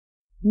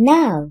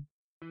Now,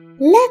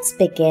 let's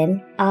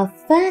begin our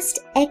first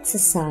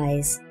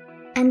exercise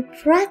and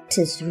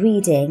practice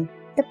reading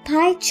the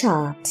pie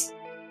chart.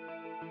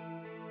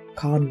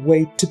 Can't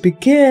wait to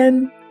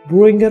begin.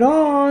 Bring it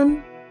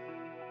on.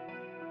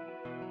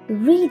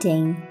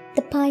 Reading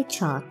the pie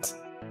chart.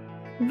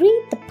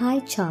 Read the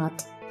pie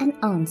chart and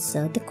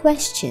answer the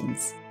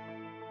questions.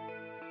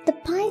 The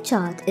pie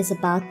chart is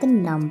about the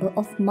number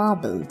of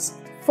marbles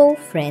 4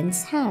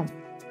 friends have.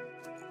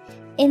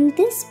 In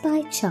this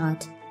pie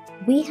chart,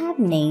 we have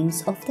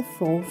names of the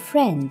 4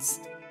 friends: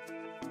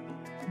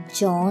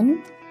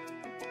 John,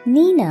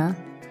 Nina,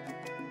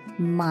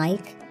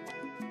 Mike,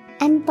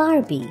 and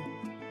Barbie.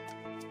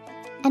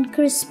 And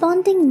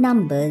corresponding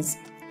numbers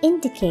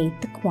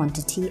indicate the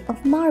quantity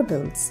of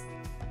marbles.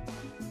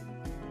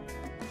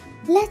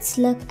 Let's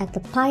look at the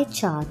pie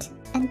chart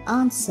and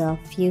answer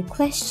a few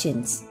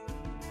questions.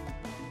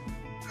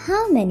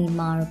 How many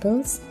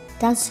marbles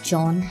does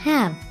John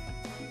have?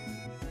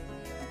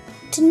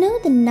 To know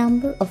the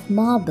number of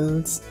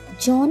marbles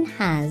John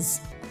has,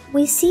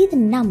 we see the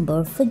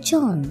number for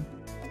John.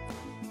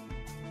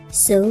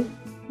 So,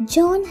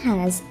 John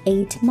has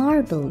 8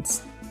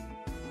 marbles.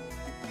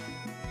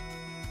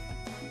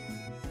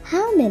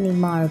 How many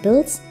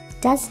marbles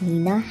does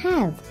Nina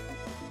have?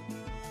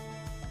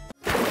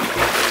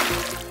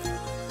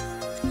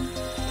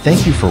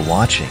 Thank you for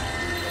watching.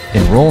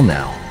 Enroll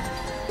now.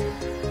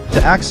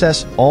 To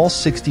access all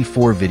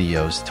 64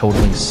 videos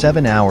totaling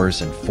 7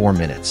 hours and 4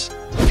 minutes,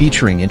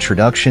 featuring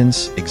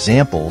introductions,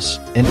 examples,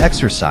 and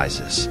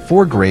exercises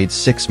for grade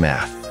 6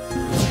 math.